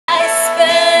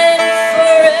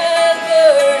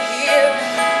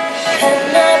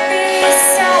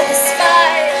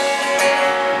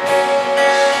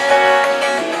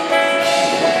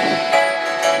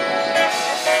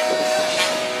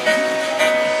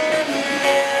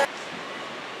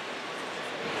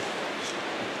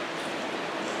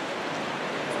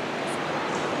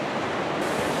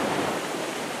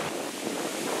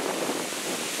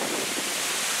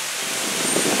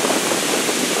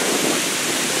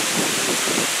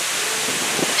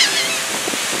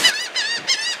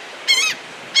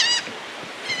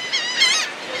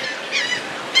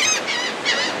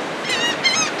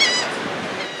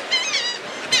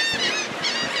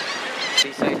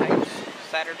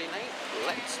Saturday night.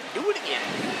 Let's do it again.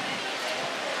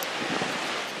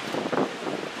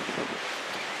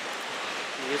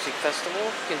 Music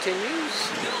festival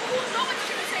continues. No one's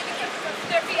gonna say they can't put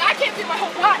their feet. I can't do my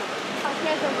whole body. I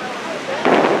can't do my whole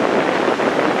body.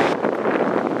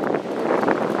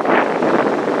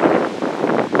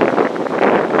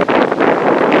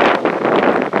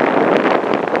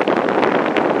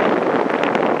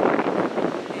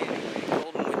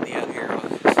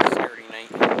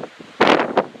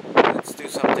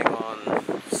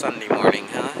 Sunday morning,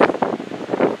 huh?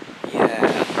 Yeah.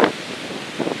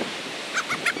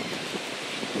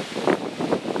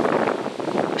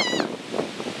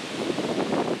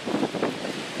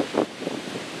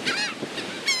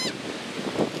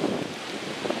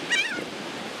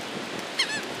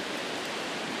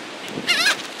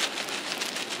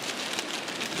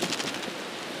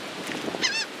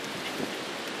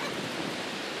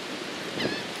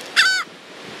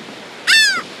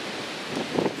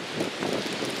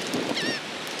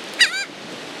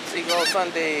 Seagull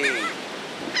Sunday.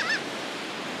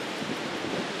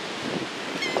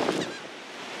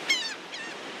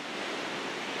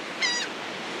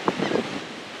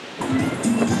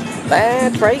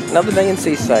 That's right, another day in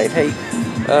Seaside. Hey,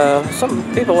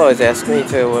 some people always ask me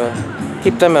to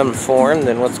keep them informed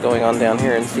in what's going on down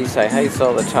here in Seaside Heights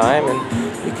all the time,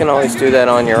 and you can always do that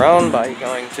on your own by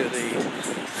going to the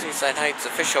Seaside Heights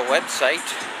official website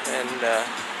and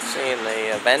seeing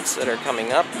the events that are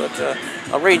coming up. But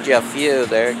I'll read you a few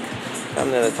there.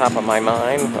 Come to the top of my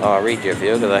mind. Oh, I'll read you a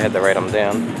few because I had to write them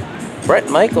down. Bret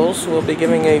Michaels will be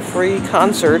giving a free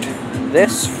concert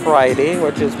this Friday,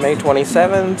 which is May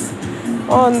 27th,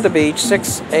 on the beach,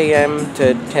 6 a.m.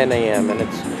 to 10 a.m. And I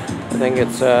think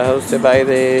it's hosted by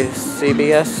the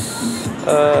CBS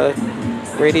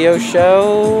radio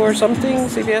show or something,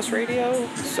 CBS radio.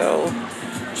 So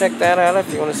check that out if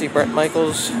you want to see Bret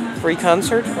Michaels' free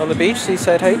concert on the beach,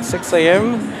 Seaside Heights, 6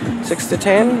 a.m., 6 to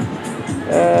 10.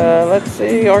 Let's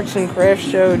see, Arts and Crafts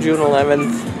Show, June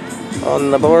 11th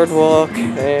on the boardwalk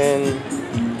in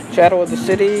Shadow of the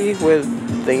City with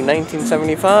the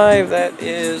 1975. That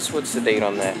is, what's the date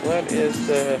on that? What is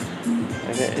the,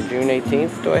 June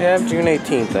 18th do I have? June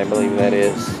 18th, I believe that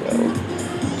is.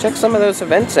 So check some of those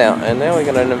events out. And now we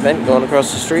got an event going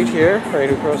across the street here, right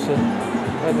across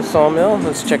the sawmill.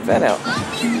 Let's check that out.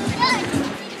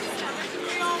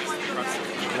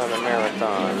 Another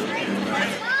marathon.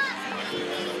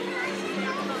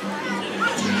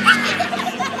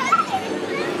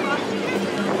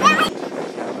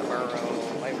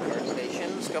 Lifeguard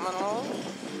stations coming along.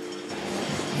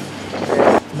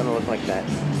 It's gonna look like that.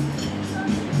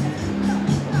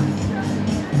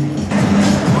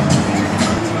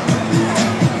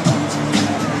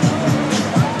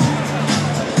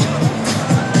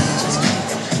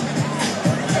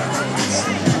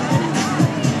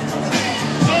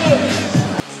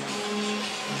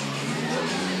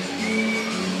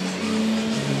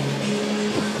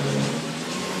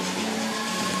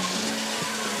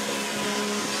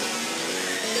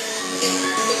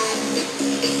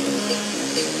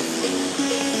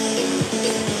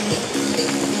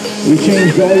 We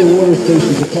changed all your water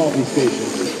stations to coffee stations.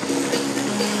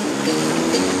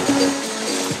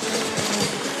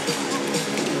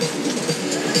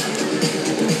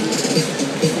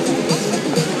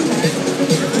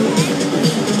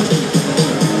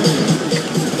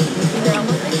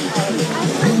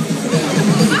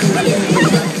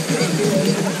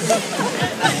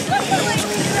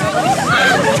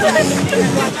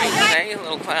 Hey, a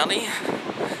little cloudy.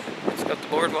 Let's go up the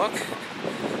boardwalk.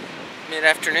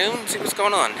 Mid-afternoon, see what's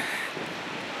going on.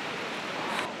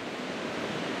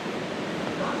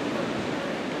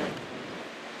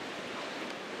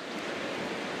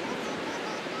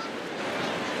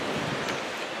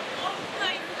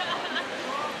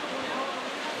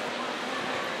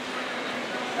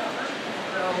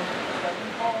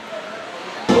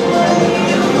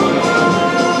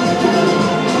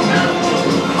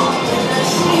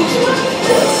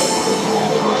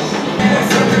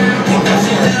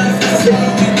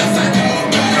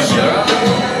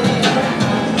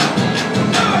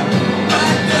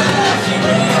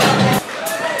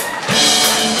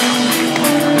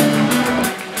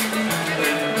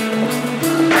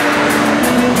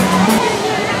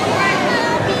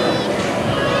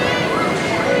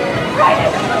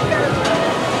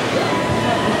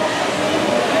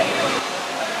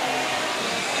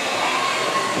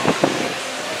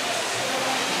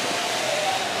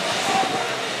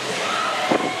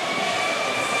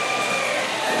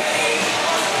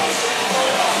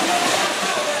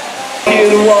 Here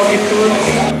to walk you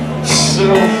through, so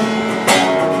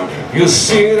you'll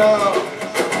see it all.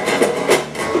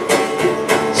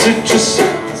 Such a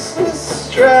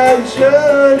senseless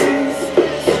tragedy.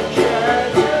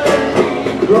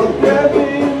 Don't let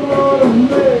me wanna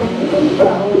make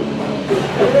about.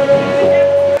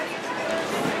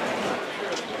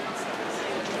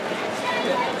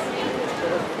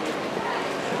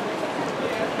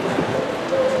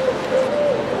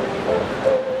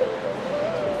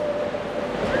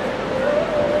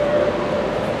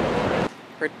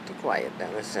 Pretty quiet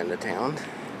down this end of town.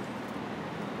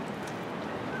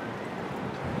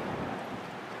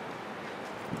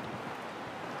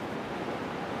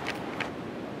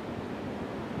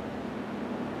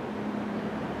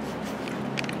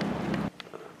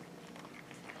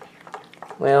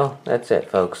 Well, that's it,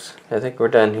 folks. I think we're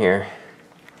done here.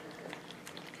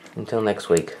 Until next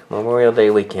week, Memorial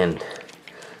Day weekend.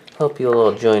 Hope you'll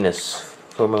all join us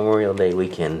for Memorial Day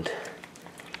weekend.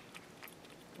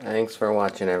 Thanks for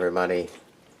watching, everybody.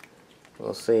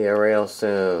 We'll see you real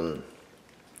soon.